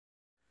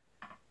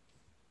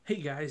Hey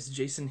guys,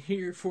 Jason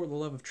here for the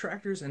Love of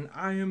Tractors, and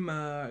I am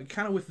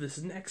kind of with this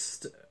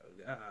next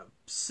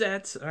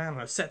set. I don't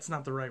know, set's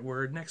not the right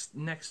word.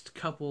 Next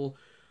couple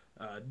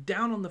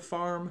down on the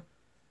farm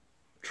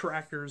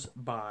tractors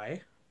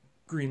by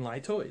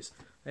Greenlight Toys,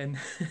 and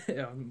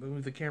I'll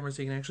move the camera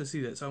so you can actually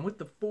see that. So I'm with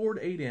the Ford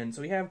 8N.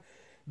 So we have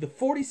the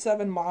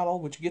 47 model,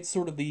 which gets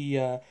sort of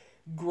the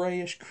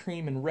grayish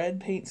cream and red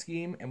paint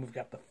scheme, and we've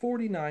got the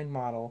 49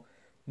 model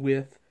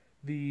with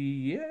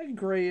the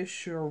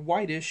grayish or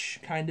whitish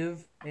kind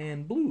of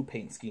and blue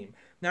paint scheme.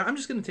 Now I'm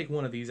just going to take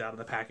one of these out of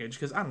the package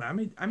because I don't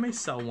know, I may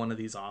sell one of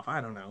these off. I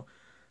don't know.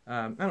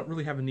 I don't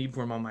really have a need for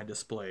them on my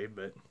display,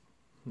 but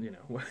you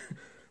know,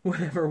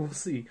 whatever, we'll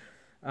see.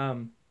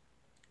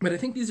 But I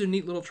think these are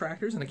neat little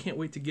tractors, and I can't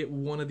wait to get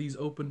one of these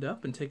opened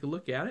up and take a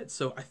look at it.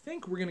 So I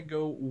think we're going to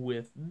go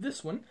with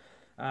this one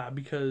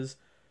because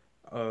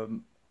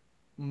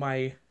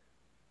my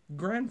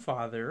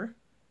grandfather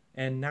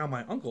and now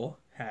my uncle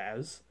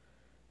has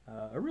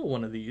a real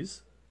one of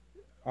these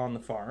on the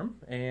farm,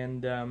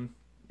 and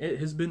it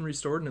has been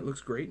restored and it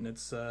looks great and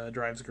it's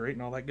drives great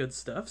and all that good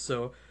stuff.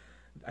 So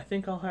I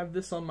think I'll have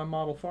this on my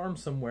model farm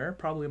somewhere,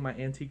 probably in my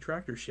antique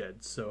tractor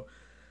shed. So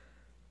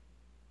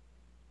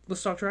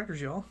let's talk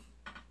tractors, y'all.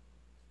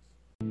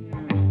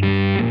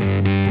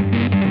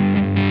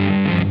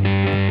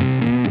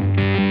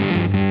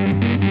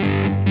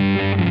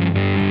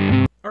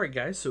 Alright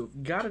guys, so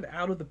got it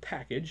out of the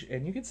package,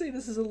 and you can see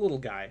this is a little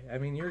guy. I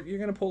mean, you're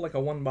going to pull like a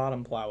 1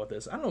 bottom plow with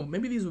this. I don't know,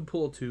 maybe these would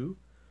pull a 2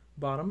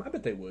 bottom. I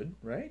bet they would,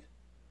 right?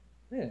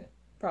 Yeah,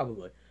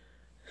 probably.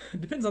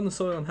 Depends on the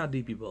soil and how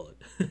deep you pull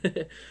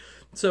it.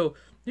 So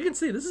you can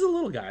see this is a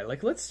little guy.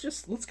 Like, let's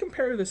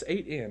compare this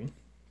 8N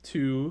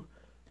to,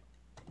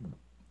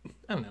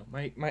 I don't know,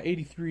 my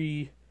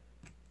 83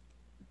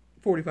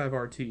 45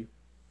 RT.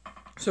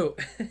 So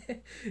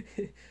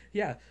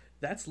yeah,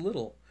 that's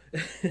little.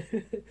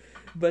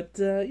 But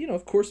you know,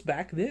 of course,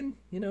 back then,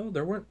 you know,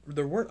 there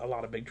weren't a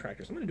lot of big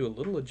tractors. I'm going to do a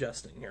little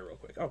adjusting here real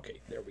quick.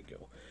 Okay, there we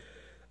go.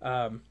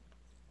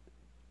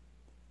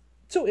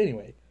 So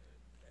anyway,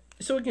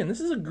 so again,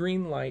 this is a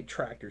Greenlight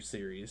tractor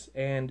series,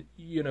 and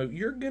you know,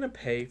 you're going to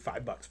pay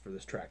 $5 for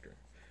this tractor.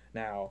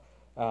 Now,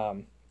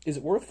 is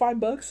it worth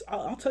 $5?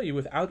 I'll tell you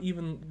without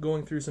even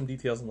going through some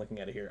details and looking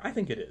at it here. I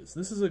think it is.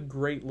 This is a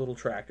great little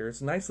tractor.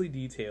 It's nicely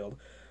detailed.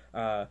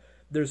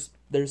 There's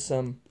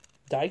some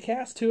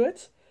die-cast to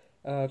it,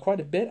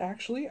 quite a bit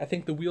actually. I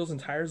think the wheels and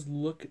tires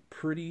look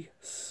pretty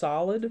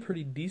solid,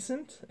 pretty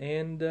decent,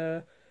 and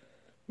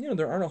you know,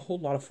 there aren't a whole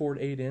lot of Ford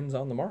 8Ns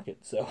on the market,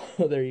 so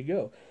there you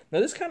go. Now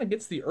this kind of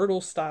gets the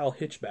Ertl style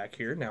hitchback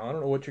here. Now I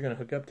don't know what you're going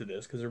to hook up to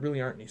this because there really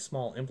aren't any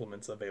small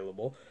implements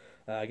available.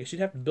 I guess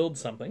you'd have to build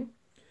something.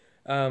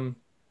 You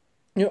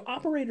know,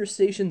 operator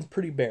station's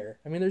pretty bare.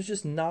 I mean, there's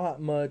just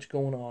not much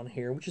going on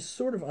here, which is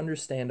sort of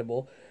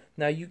understandable.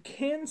 Now you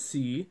can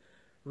see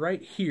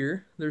right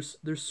here, there's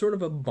sort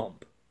of a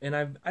bump, and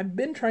I've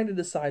been trying to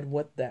decide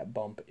what that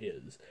bump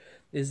is.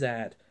 Is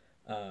that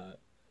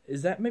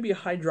maybe a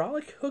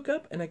hydraulic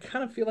hookup? And I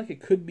kind of feel like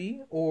it could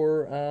be,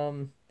 or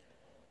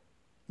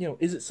you know,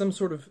 is it some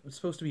sort of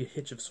supposed to be a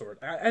hitch of sort?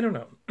 I don't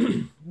know,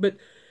 but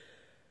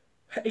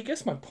I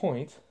guess my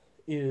point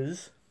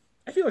is,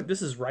 I feel like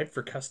this is ripe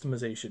for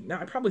customization.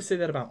 Now I probably say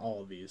that about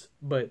all of these,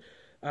 but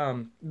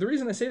the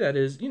reason I say that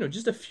is, you know,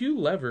 just a few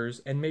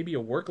levers and maybe a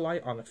work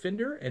light on the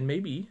fender, and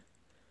maybe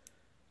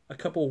a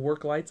couple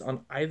work lights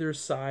on either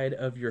side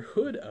of your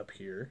hood up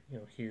here, you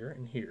know, here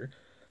and here.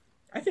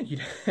 I think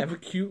you'd have a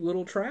cute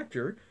little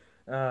tractor.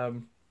 You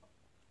know,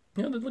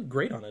 they'd look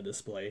great on a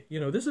display. You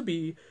know, this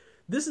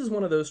is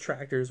one of those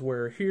tractors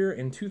where here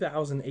in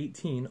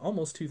 2018,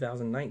 almost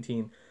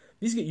 2019,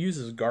 these get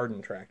used as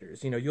garden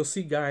tractors. You know, you'll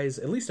see guys,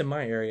 at least in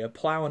my area,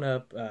 plowing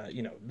up,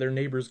 you know, their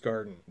neighbor's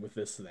garden with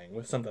this thing,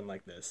 with something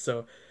like this.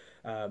 So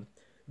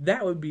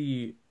that would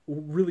be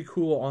really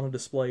cool on a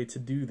display to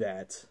do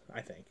that.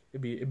 I think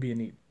it'd be a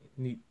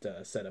neat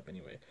setup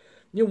anyway.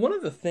 You know, one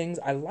of the things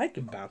I like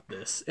about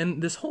this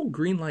and this whole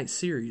Greenlight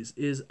series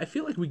is I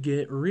feel like we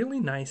get really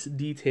nice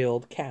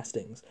detailed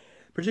castings,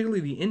 particularly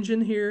the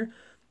engine here.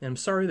 And I'm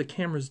sorry the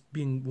camera's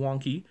being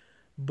wonky,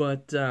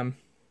 but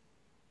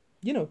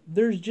you know,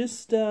 there's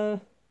just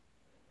there's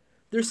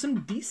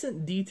some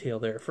decent detail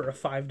there for a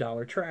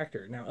 $5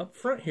 tractor. Now up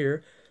front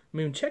here, I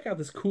mean, check out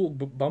this cool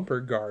bumper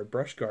guard,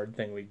 brush guard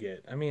thing we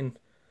get. I mean,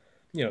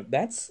 you know,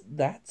 that's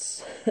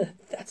that's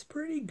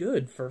pretty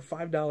good for a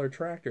 $5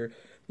 tractor.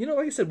 You know,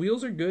 like I said,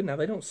 wheels are good. Now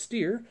they don't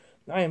steer.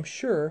 I am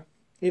sure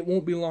it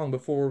won't be long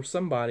before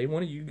somebody,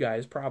 one of you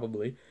guys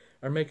probably,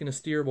 are making a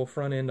steerable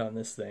front end on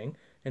this thing,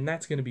 and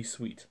that's going to be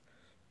sweet.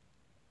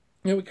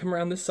 You know, we come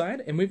around this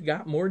side and we've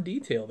got more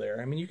detail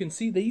there. I mean, you can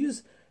see they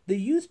use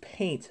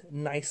paint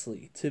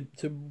nicely to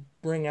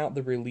bring out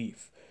the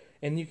relief.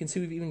 And you can see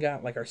we've even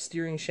got like our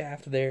steering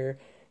shaft there,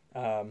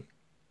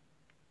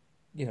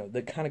 you know,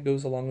 that kind of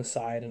goes along the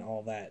side and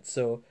all that.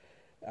 So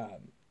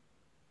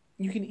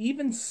you can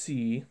even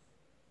see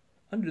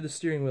under the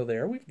steering wheel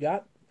there, we've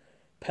got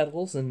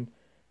pedals and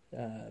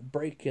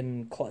brake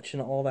and clutch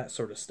and all that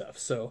sort of stuff.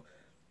 So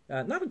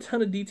Not a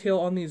ton of detail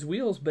on these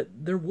wheels, but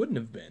there wouldn't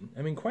have been.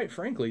 I mean, quite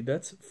frankly,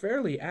 that's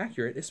fairly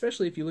accurate,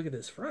 especially if you look at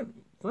this front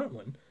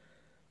one.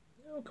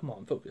 Oh, come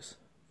on, focus.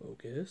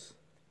 Focus.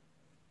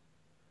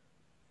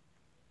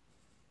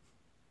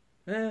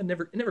 It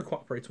never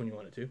cooperates when you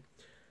want it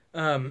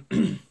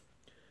to.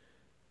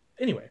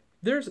 Anyway,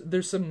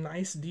 there's some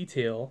nice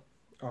detail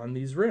on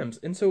these rims.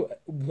 And so,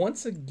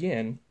 once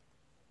again,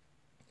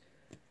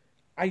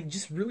 I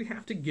just really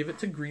have to give it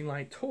to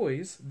Greenlight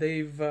Toys.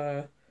 They've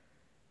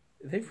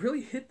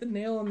really hit the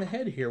nail on the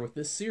head here with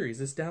this series,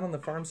 this Down on the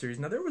Farm series.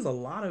 Now, there was a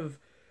lot of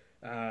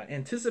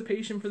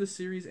anticipation for the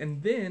series,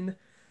 and then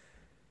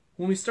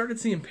when we started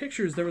seeing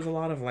pictures, there was a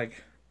lot of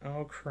like,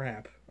 oh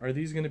crap, are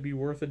these going to be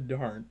worth a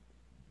darn?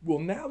 Well,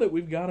 now that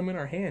we've got them in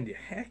our hand,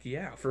 heck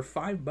yeah, for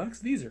 $5,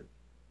 these are,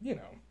 you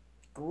know,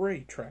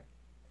 great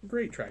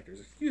tractors,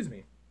 excuse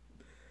me.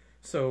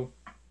 So,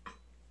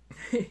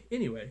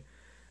 anyway,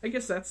 I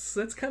guess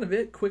that's kind of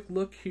it. Quick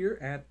look here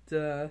at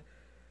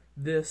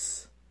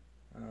this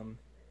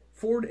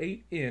Ford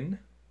 8N.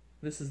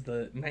 This is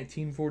the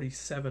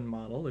 1947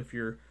 model, if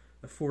you're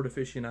a Ford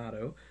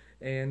aficionado.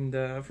 And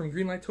from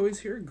Greenlight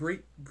Toys here,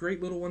 great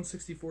little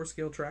 1/64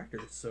 scale tractor.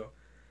 So,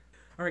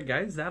 alright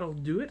guys, that'll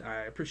do it.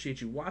 I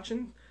appreciate you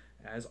watching.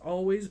 As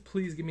always,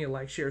 please give me a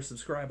like, share,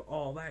 subscribe,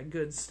 all that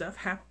good stuff.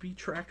 Happy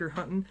tractor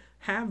hunting.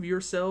 Have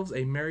yourselves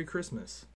a Merry Christmas.